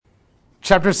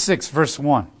Chapter 6, verse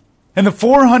 1. In the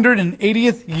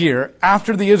 480th year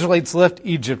after the Israelites left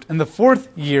Egypt, in the 4th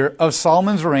year of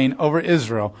Solomon's reign over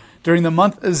Israel, during the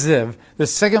month Aziv, the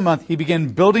 2nd month, he began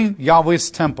building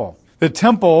Yahweh's temple. The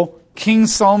temple King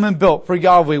Solomon built for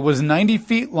Yahweh was 90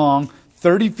 feet long,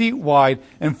 30 feet wide,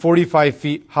 and 45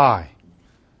 feet high.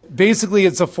 Basically,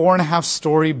 it's a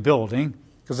 4.5-story building,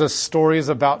 because a story is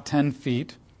about 10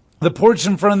 feet. The porch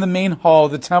in front of the main hall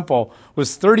of the temple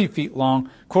was 30 feet long,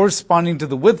 corresponding to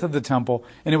the width of the temple,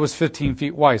 and it was 15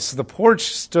 feet wide. So the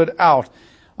porch stood out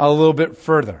a little bit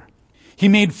further. He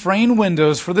made framed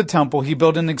windows for the temple. He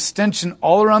built an extension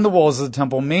all around the walls of the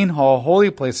temple, main hall,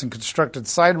 holy place, and constructed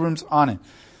side rooms on it.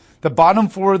 The bottom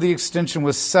floor of the extension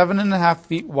was 7.5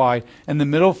 feet wide, and the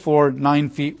middle floor 9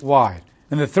 feet wide.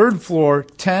 And the third floor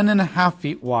 10.5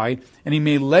 feet wide, and he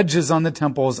made ledges on the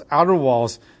temple's outer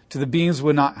walls so the beams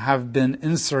would not have been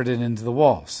inserted into the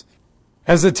walls.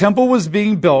 As the temple was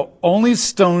being built, only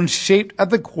stones shaped at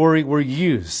the quarry were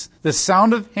used. The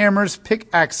sound of hammers,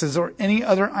 pickaxes, or any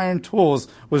other iron tools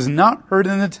was not heard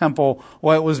in the temple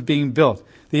while it was being built.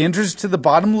 The entrance to the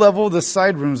bottom level of the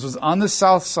side rooms was on the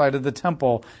south side of the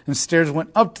temple, and stairs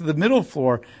went up to the middle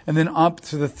floor and then up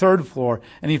to the third floor.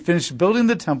 And he finished building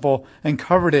the temple and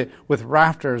covered it with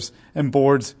rafters and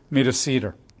boards made of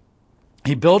cedar.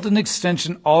 He built an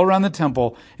extension all around the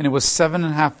temple, and it was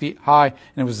 7.5 feet high,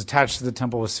 and it was attached to the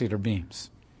temple with cedar beams.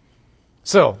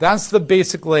 So that's the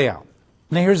basic layout.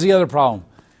 Now here's the other problem.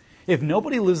 If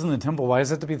nobody lives in the temple, why does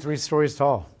it have to be 3 stories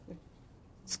tall?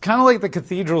 It's kind of like the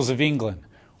cathedrals of England.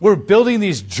 We're building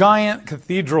these giant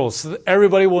cathedrals so that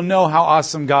everybody will know how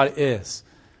awesome God is.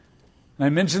 And I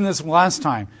mentioned this last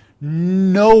time.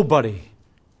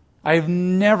 I've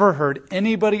never heard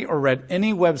anybody or read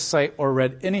any website or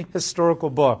read any historical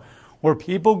book where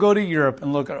people go to Europe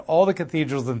and look at all the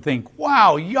cathedrals and think,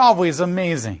 wow, Yahweh is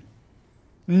amazing.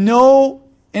 No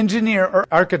engineer or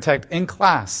architect in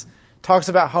class talks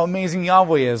about how amazing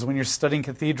Yahweh is when you're studying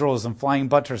cathedrals and flying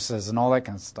buttresses and all that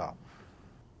kind of stuff.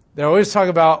 They always talk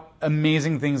about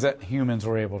amazing things that humans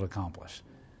were able to accomplish.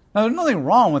 Now, there's nothing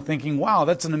wrong with thinking, wow,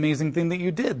 that's an amazing thing that you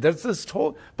did.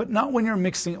 But not when you're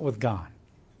mixing it with God.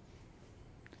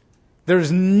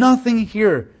 There's nothing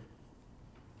here.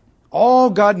 All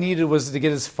God needed was to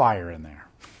get his fire in there.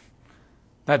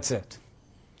 That's it.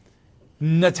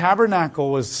 The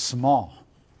tabernacle was small.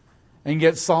 And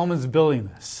yet Solomon's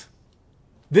building this.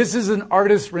 This is an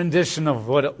artist's rendition of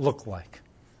what it looked like.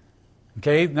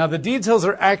 Okay, now the details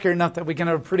are accurate enough that we can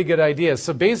have a pretty good idea.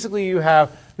 So basically you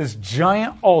have this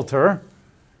giant altar.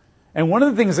 And one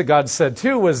of the things that God said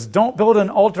too was don't build an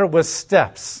altar with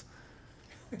steps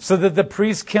so that the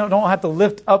priests don't have to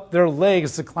lift up their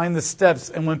legs to climb the steps.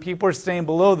 And when people are staying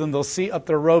below them, they'll see up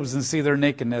their robes and see their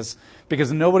nakedness,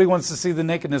 because nobody wants to see the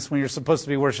nakedness when you're supposed to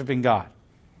be worshiping God.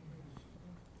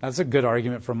 That's a good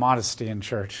argument for modesty in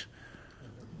church.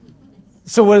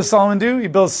 So what does Solomon do? He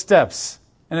builds steps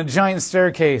and a giant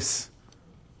staircase.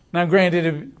 Now granted,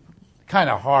 it's kind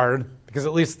of hard, because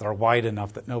at least they're wide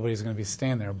enough that nobody's going to be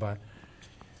standing there. But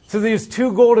so these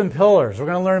 2 golden pillars, we're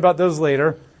going to learn about those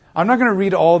later. I'm not going to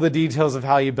read all the details of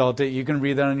how you built it. You can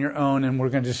read that on your own, and we're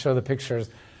going to just show the pictures.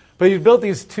 But you built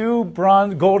these 2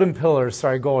 golden pillars.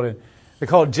 They're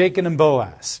called Jacob and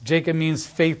Boaz. Jacob means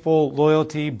faithful,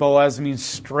 loyalty. Boaz means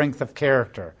strength of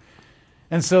character.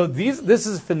 And so this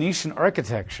is Phoenician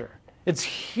architecture. It's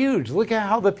huge. Look at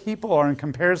how the people are in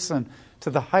comparison to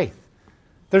the height.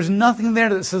 There's nothing there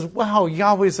that says, wow,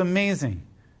 Yahweh's amazing.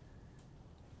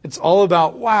 It's all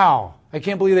about, wow, I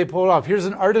can't believe they pulled it off. Here's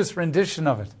an artist's rendition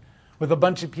of it with a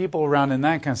bunch of people around and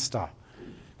that kind of stuff.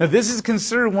 Now, this is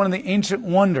considered one of the ancient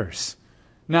wonders.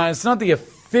 Now, it's not the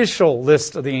official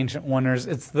list of the ancient wonders.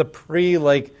 It's the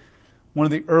one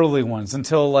of the early ones,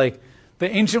 until the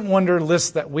ancient wonder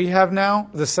list that we have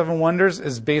now, the 7 wonders,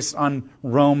 is based on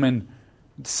Roman,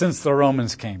 since the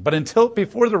Romans came. But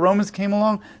before the Romans came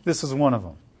along, this is one of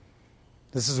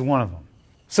them.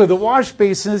 So the wash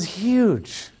basin is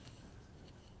huge.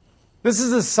 This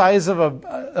is the size of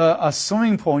a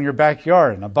swimming pool in your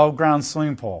backyard, an above-ground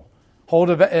swimming pool.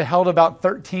 It held about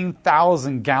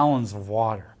 13,000 gallons of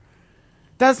water.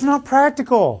 That's not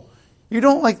practical. You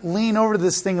don't lean over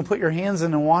this thing and put your hands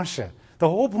in and wash it. The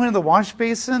whole point of the wash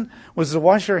basin was to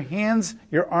wash your hands,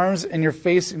 your arms, and your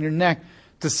face and your neck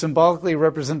to symbolically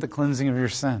represent the cleansing of your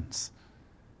sins.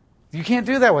 You can't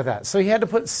do that with that. So he had to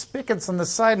put spigots on the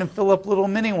side and fill up little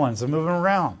mini ones and move them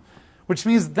around, which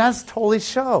means that's totally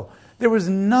show. There was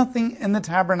nothing in the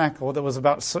tabernacle that was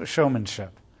about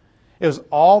showmanship. It was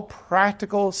all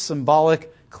practical,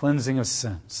 symbolic cleansing of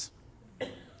sins.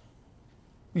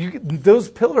 Those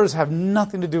pillars have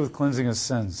nothing to do with cleansing of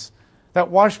sins. That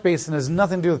wash basin has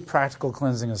nothing to do with practical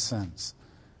cleansing of sins.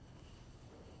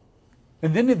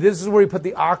 And then this is where he put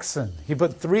the oxen. He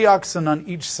put 3 oxen on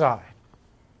each side,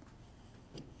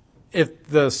 if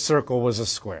the circle was a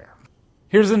square.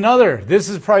 Here's another. This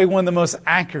is probably one of the most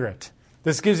accurate.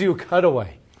 This gives you a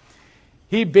cutaway.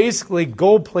 He basically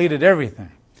gold-plated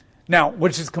everything. Now,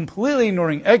 which is completely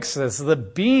ignoring Exodus. The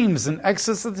beams in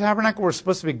Exodus of the tabernacle were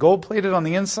supposed to be gold-plated on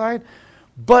the inside,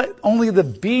 but only the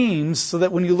beams, so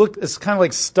that when you look, it's kind of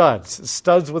like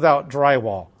studs without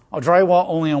drywall. A drywall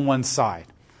only on one side.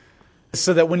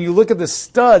 So that when you look at the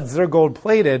studs, they're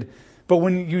gold-plated, but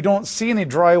when you don't see any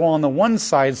drywall on the one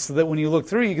side, so that when you look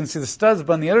through, you can see the studs,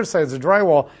 but on the other side is the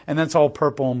drywall, and that's all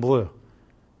purple and blue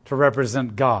to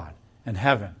represent God and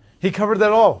heaven. He covered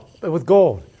that all with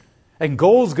gold. And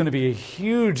gold is going to be a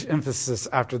huge emphasis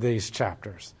after these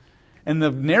chapters. And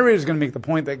the narrator is going to make the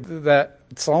point that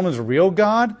Solomon's real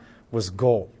God was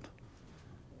gold.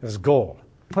 It was gold.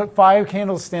 He put 5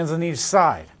 candlestands on each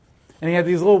side. And he had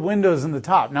these little windows in the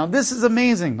top. Now, this is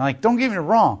amazing. Like, don't get me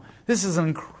wrong. This is an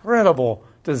incredible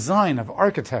design of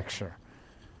architecture.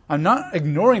 I'm not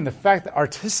ignoring the fact that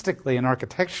artistically and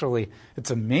architecturally,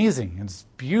 it's amazing. It's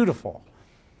beautiful.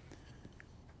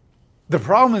 The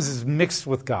problem is it's mixed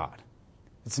with God.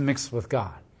 It's mixed with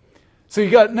God. So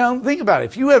now think about it.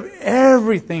 If you have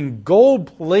everything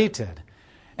gold-plated,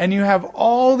 and you have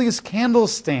all these candle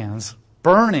stands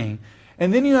burning,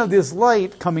 and then you have this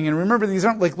light coming in. Remember, these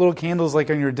aren't like little candles like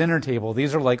on your dinner table.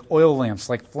 These are like oil lamps,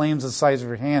 like flames the size of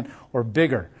your hand or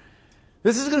bigger.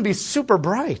 This is going to be super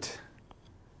bright.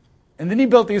 And then he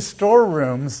built these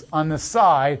storerooms on the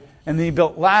side, and then he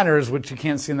built ladders, which you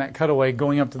can't see in that cutaway,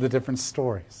 going up to the different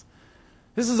stories.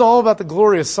 This is all about the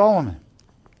glory of Solomon.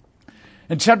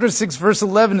 In chapter 6, verse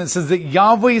 11, it says that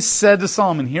Yahweh said to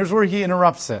Solomon, here's where he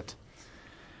interrupts it.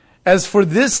 As for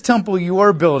this temple you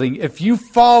are building, if you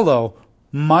follow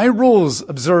my rules,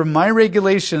 observe my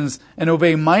regulations, and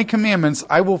obey my commandments,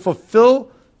 I will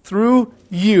fulfill through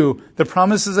you the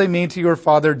promises I made to your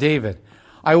father David.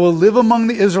 I will live among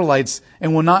the Israelites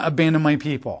and will not abandon my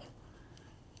people.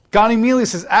 God immediately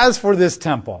says, as for this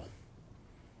temple,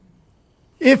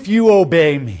 if you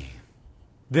obey me,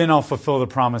 then I'll fulfill the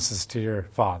promises to your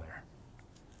father.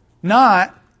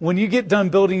 Not when you get done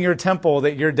building your temple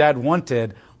that your dad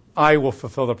wanted, I will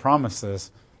fulfill the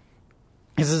promises.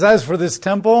 He says, as for this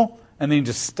temple, and then he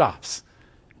just stops.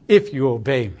 If you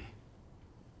obey me.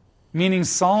 Meaning,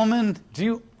 Solomon, do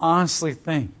you honestly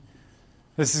think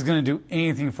this is going to do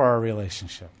anything for our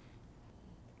relationship?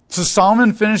 So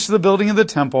Solomon finished the building of the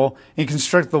temple and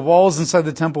constructed the walls inside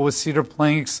the temple with cedar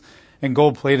planks and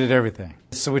gold-plated everything.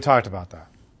 So we talked about that.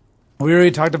 We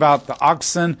already talked about the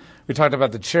oxen. We talked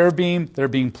about the cherubim. They're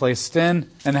being placed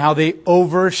in and how they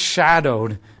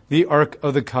overshadowed the Ark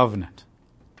of the Covenant.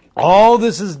 All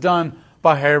this is done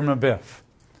by Hiram-Abiff.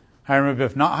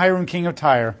 Hiram-Abiff, not Hiram, king of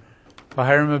Tyre, but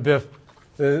Hiram-Abiff,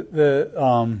 the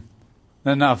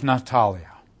of Naphtali.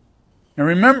 And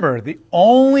remember, the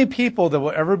only people that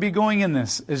will ever be going in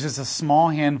this is just a small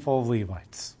handful of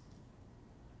Levites.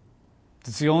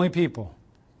 It's the only people.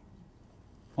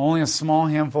 Only a small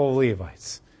handful of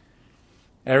Levites.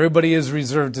 Everybody is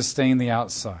reserved to stay in the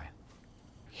outside.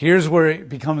 Here's where it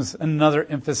becomes another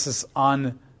emphasis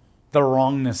on the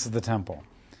wrongness of the temple.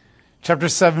 Chapter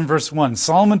 7, verse 1.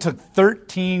 Solomon took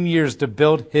 13 years to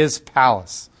build his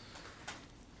palace.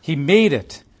 He made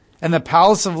it. And the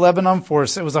palace of Lebanon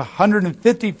Forest, it was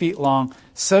 150 feet long,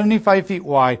 75 feet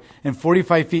wide, and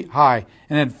 45 feet high,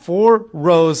 and had 4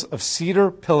 rows of cedar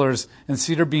pillars and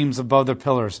cedar beams above the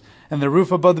pillars, and the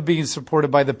roof above the beams supported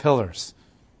by the pillars.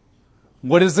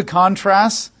 What is the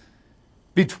contrast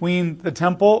between the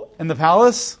temple and the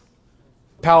palace?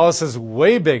 The palace is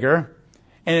way bigger,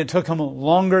 and it took him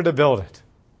longer to build it.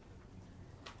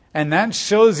 And that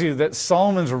shows you that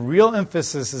Solomon's real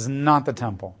emphasis is not the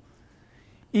temple.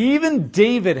 Even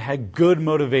David had good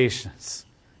motivations.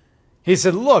 He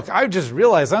said, look, I just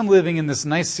realized I'm living in this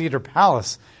nice cedar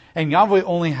palace, and Yahweh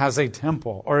only has a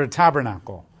temple or a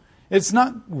tabernacle. It's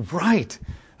not right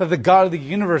that the God of the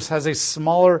universe has a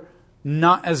smaller,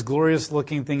 not as glorious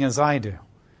looking thing as I do.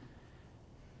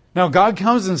 Now God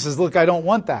comes and says, look, I don't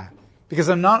want that, because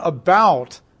I'm not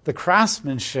about the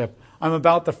craftsmanship. I'm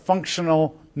about the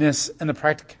functionalness and the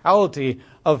practicality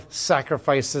of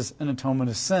sacrifices and atonement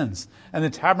of sins. And the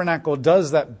tabernacle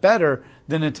does that better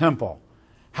than a temple.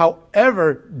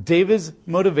 However, David's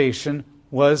motivation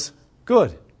was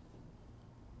good.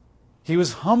 He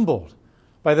was humbled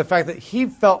by the fact that he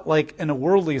felt like, in a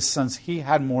worldly sense, he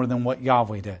had more than what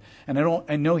Yahweh did. And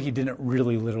I know he didn't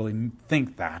really literally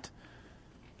think that.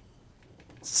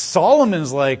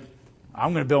 Solomon's like,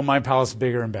 I'm going to build my palace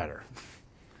bigger and better.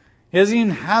 He doesn't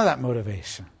even have that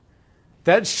motivation.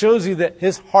 That shows you that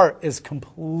his heart is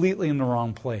completely in the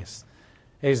wrong place.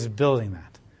 He's building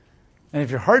that. And if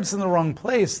your heart's in the wrong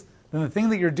place, then the thing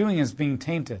that you're doing is being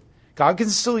tainted. God can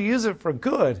still use it for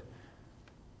good,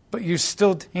 but you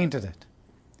still tainted it.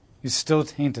 You still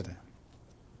tainted it.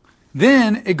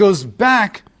 Then it goes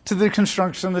back to the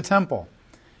construction of the temple.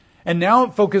 And now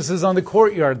it focuses on the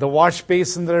courtyard, the wash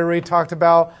basin that I already talked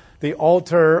about, the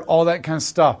altar, all that kind of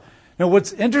stuff. Now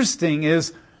what's interesting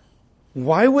is,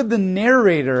 why would the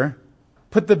narrator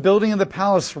put the building of the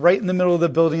palace right in the middle of the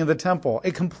building of the temple?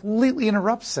 It completely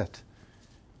interrupts it.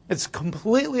 It's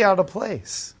completely out of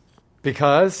place.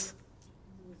 Because,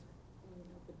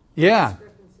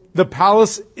 the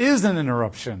palace is an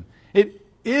interruption. It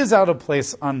is out of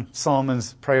place on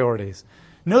Solomon's priorities.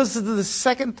 Notice this is the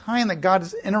second time that God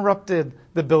has interrupted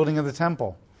the building of the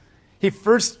temple. He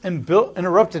first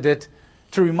interrupted it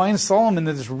to remind Solomon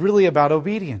that it's really about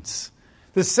obedience.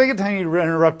 The second time he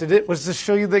interrupted it was to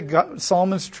show you that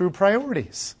Solomon's true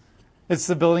priorities. It's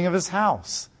the building of his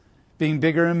house, being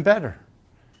bigger and better.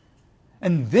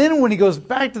 And then when he goes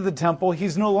back to the temple,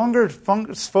 he's no longer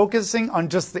focusing on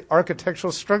just the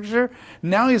architectural structure.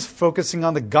 Now he's focusing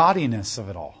on the gaudiness of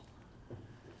it all.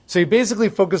 So he basically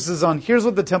focuses on, here's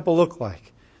what the temple looked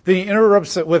like. Then he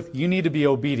interrupts it with, you need to be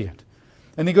obedient.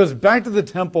 And he goes back to the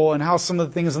temple and how some of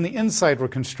the things on the inside were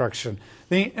construction.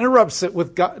 Then he interrupts it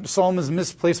with Solomon's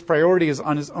misplaced priorities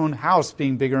on his own house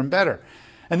being bigger and better.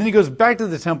 And then he goes back to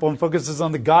the temple and focuses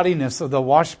on the gaudiness of the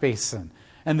wash basin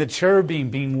and the cherubim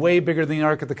being way bigger than the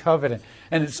Ark of the Covenant.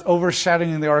 And it's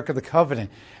overshadowing the Ark of the Covenant.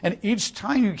 And each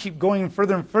time you keep going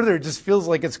further and further, it just feels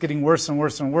like it's getting worse and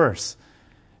worse and worse.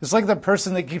 It's like the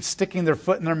person that keeps sticking their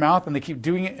foot in their mouth and they keep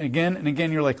doing it again and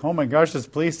again. You're like, oh my gosh,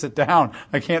 just please sit down.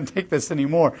 I can't take this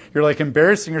anymore. You're like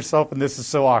embarrassing yourself and this is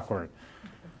so awkward.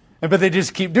 But they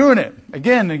just keep doing it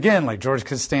again and again, like George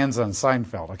Costanza on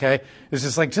Seinfeld, okay? It's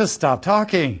just like, just stop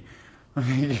talking.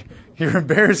 You're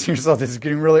embarrassing yourself. This is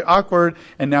getting really awkward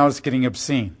and now it's getting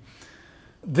obscene.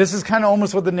 This is kind of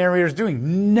almost what the narrator is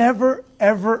doing. Never,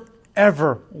 ever,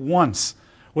 ever once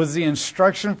was the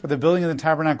instruction for the building of the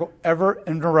tabernacle ever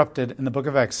interrupted in the book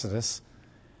of Exodus,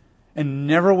 and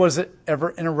never was it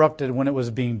ever interrupted when it was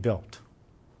being built.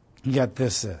 Yet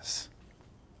this is.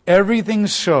 Everything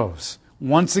shows,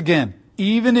 once again,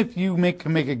 even if you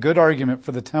can make a good argument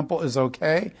for the temple is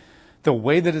okay, the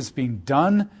way that it's being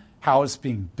done, how it's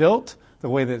being built, the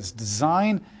way that it's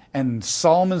designed, and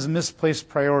Solomon's misplaced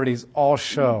priorities all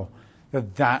show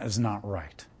that that is not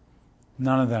right.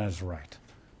 None of that is right.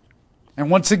 And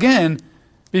once again,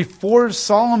 before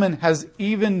Solomon has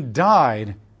even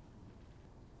died,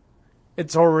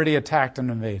 it's already attacked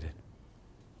and invaded.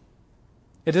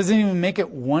 It doesn't even make it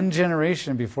one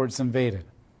generation before it's invaded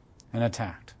and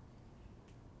attacked.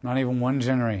 Not even one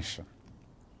generation.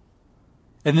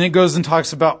 And then it goes and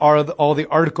talks about all the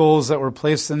articles that were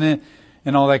placed in it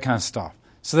and all that kind of stuff.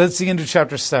 So that's the end of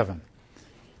chapter 7.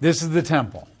 This is the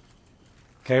temple.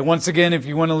 Okay, once again, if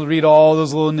you want to read all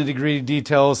those little nitty-gritty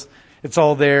details, it's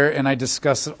all there, and I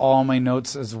discuss it all in my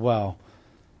notes as well.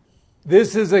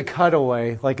 This is a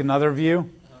cutaway, like another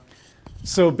view.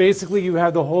 So basically you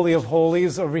have the Holy of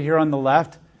Holies over here on the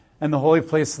left and the holy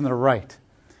place on the right.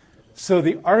 So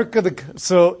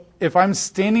if I'm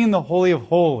standing in the Holy of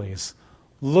Holies,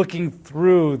 looking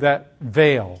through that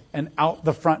veil and out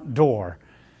the front door,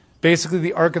 basically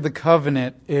the Ark of the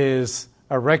Covenant is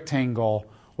a rectangle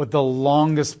with the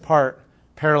longest part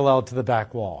parallel to the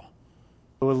back wall.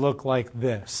 It would look like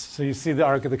this. So you see the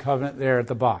Ark of the Covenant there at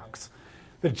the box.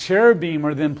 The cherubim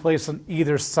are then placed on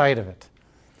either side of it.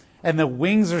 And the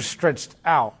wings are stretched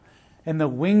out. And the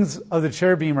wings of the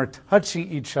cherubim are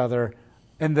touching each other.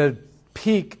 And the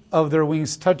peak of their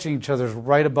wings touching each other is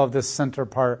right above the center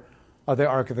part of the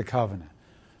Ark of the Covenant.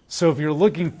 So if you're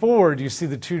looking forward, you see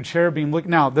the two cherubim.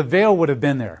 Now, the veil would have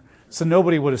been there. So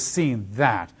nobody would have seen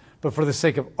that. But for the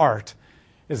sake of art,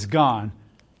 it's gone.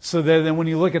 So that then when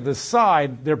you look at the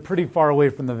side, they're pretty far away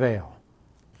from the veil.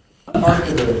 Ark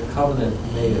of the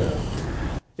Covenant made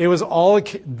of? It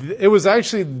was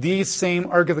actually the same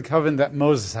Ark of the Covenant that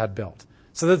Moses had built.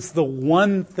 So that's the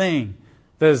one thing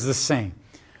that is the same.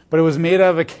 But it was made out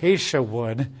of acacia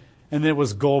wood, and it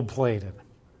was gold-plated.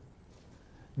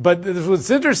 But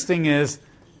what's interesting is,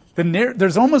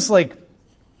 there's almost like,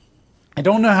 I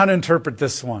don't know how to interpret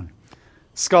this one.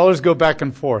 Scholars go back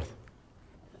and forth.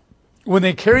 When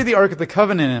they carry the Ark of the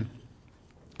Covenant in,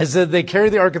 is that they carry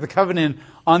the Ark of the Covenant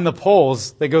on the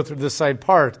poles. They go through the side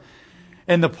part,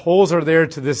 and the poles are there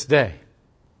to this day.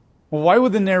 Well, why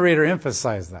would the narrator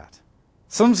emphasize that?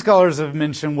 Some scholars have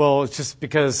mentioned, well, it's just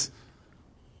because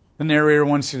the narrator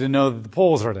wants you to know that the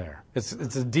poles are there. It's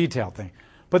a detailed thing.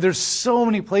 But there's so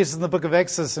many places in the book of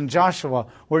Exodus and Joshua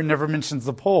where it never mentions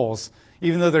the poles,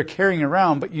 even though they're carrying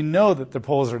around, but you know that the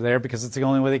poles are there because it's the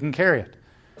only way they can carry it.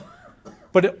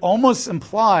 But it almost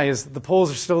implies that the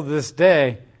poles are still to this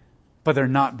day, but they're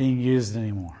not being used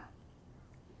anymore.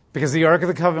 Because the Ark of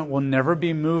the Covenant will never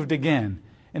be moved again,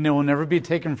 and it will never be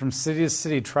taken from city to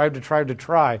city, tribe to tribe to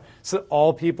tribe, so that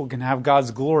all people can have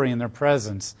God's glory in their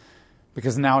presence,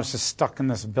 because now it's just stuck in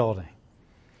this building.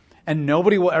 And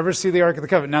nobody will ever see the Ark of the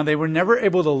Covenant. Now, they were never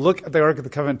able to look at the Ark of the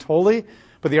Covenant totally,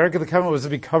 but the Ark of the Covenant was to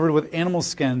be covered with animal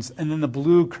skins and then the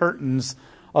blue curtains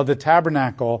of the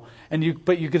tabernacle.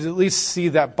 But you could at least see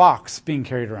that box being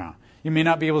carried around. You may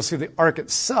not be able to see the Ark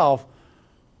itself,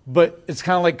 but it's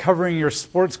kind of like covering your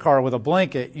sports car with a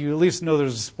blanket. You at least know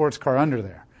there's a sports car under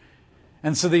there.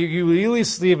 And so you at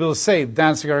least be able to say,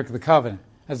 that's the Ark of the Covenant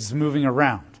as it's moving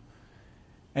around.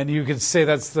 And you could say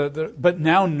that's but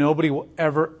now nobody will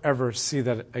ever see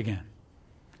that again.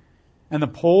 And the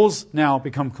poles now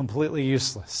become completely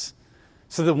useless.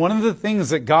 So that one of the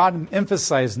things that God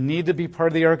emphasized need to be part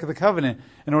of the Ark of the Covenant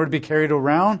in order to be carried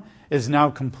around is now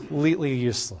completely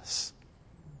useless.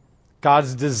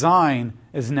 God's design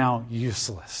is now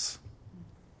useless.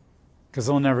 Because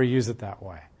they'll never use it that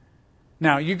way.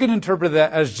 Now, you can interpret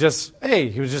that as just, hey,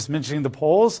 he was just mentioning the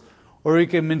poles, or you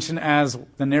can mention as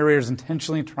the narrator's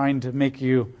intentionally trying to make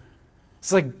you...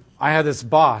 It's like, I had this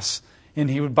boss, and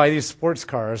he would buy these sports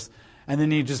cars, and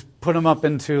then he'd just put them up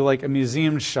into like a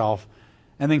museum shelf,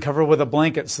 and then cover it with a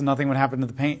blanket so nothing would happen to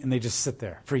the paint, and they just sit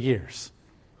there for years.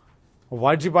 Well,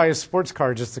 why'd you buy a sports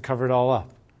car just to cover it all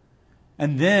up?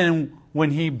 And then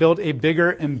when he built a bigger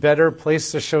and better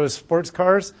place to show his sports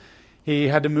cars, he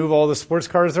had to move all the sports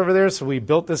cars over there, so we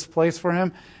built this place for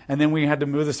him. And then we had to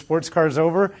move the sports cars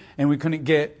over, and we couldn't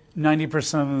get 90%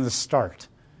 of them to start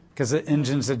because the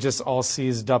engines had just all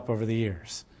seized up over the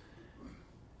years.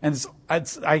 And I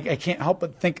can't help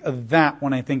but think of that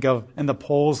when I think of, and the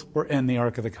poles were in the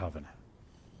Ark of the Covenant.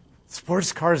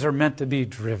 Sports cars are meant to be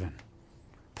driven.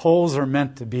 Poles are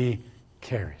meant to be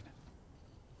carried.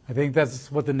 I think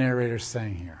that's what the narrator's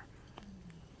saying here.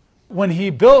 When he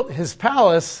built his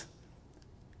palace,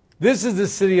 this is the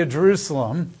city of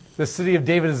Jerusalem. The city of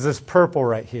David is this purple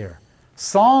right here.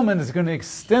 Solomon is going to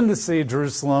extend the city of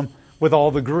Jerusalem with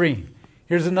all the green.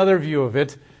 Here's another view of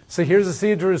it. So here's the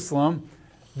city of Jerusalem.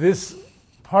 This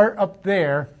part up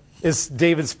there is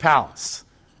David's palace.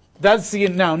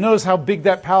 Now notice how big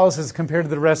that palace is compared to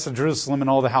the rest of Jerusalem and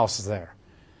all the houses there.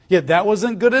 Yet that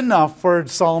wasn't good enough for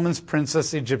Solomon's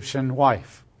princess Egyptian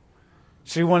wife.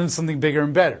 She wanted something bigger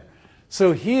and better.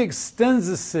 So he extends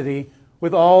the city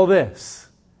with all this.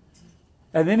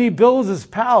 And then he builds his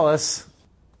palace.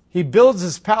 He builds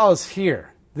his palace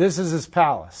here. This is his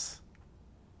palace.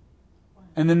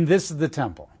 And then this is the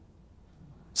temple.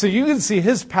 So you can see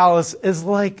his palace is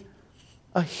like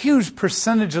a huge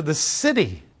percentage of the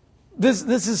city. This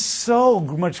is so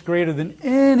much greater than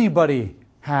anybody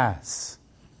has.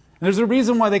 And there's a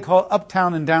reason why they call it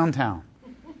uptown and downtown.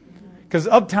 Because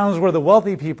uptown is where the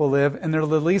wealthy people live, and they're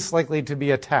the least likely to be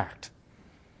attacked.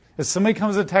 If somebody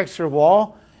comes and attacks your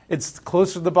wall, it's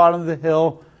closer to the bottom of the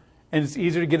hill, and it's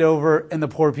easier to get over, and the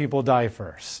poor people die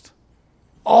first.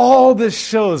 All this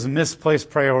shows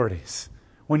misplaced priorities.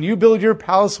 When you build your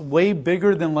palace way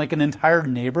bigger than like an entire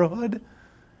neighborhood,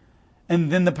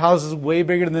 and then the palace is way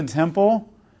bigger than the temple,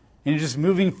 and you're just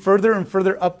moving further and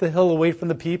further up the hill away from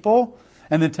the people,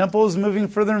 and the temple is moving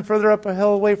further and further up a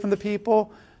hill away from the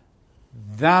people,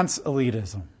 that's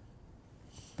elitism.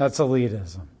 That's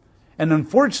elitism. And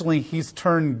unfortunately, he's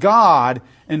turned God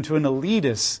into an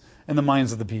elitist in the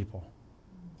minds of the people.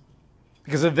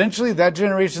 Because eventually that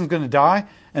generation is going to die,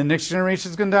 and the next generation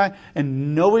is going to die,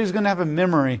 and nobody's going to have a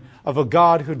memory of a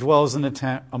God who dwells in a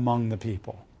tent among the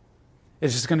people.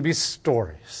 It's just going to be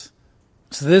stories.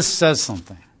 So this says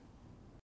something.